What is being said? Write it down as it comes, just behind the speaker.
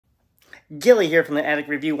Gilly here from the Attic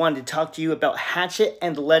Review wanted to talk to you about Hatchet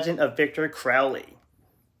and the Legend of Victor Crowley.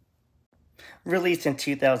 Released in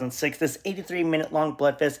 2006, this 83-minute-long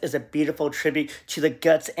bloodfest is a beautiful tribute to the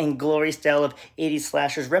guts and glory style of 80s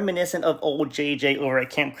slashers reminiscent of old JJ over at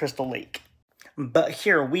Camp Crystal Lake. But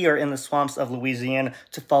here we are in the swamps of Louisiana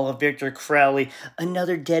to follow Victor Crowley,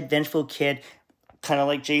 another dead, vengeful kid, kind of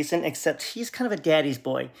like Jason, except he's kind of a daddy's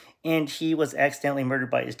boy, and he was accidentally murdered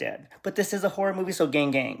by his dad. But this is a horror movie, so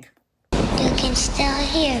gang gang. You can still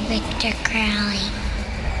hear Victor Crowley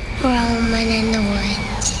roaming in the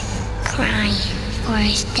woods, crying for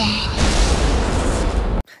his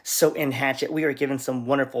dad. So in Hatchet, we are given some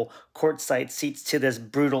wonderful courtside seats to this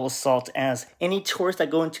brutal assault, as any tourist that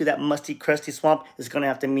go into that musty, crusty swamp is going to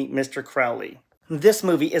have to meet Mr. Crowley. This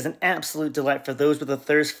movie is an absolute delight for those with a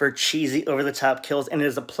thirst for cheesy, over-the-top kills, and it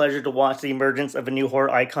is a pleasure to watch the emergence of a new horror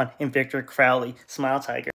icon in Victor Crowley. Smile, Tiger.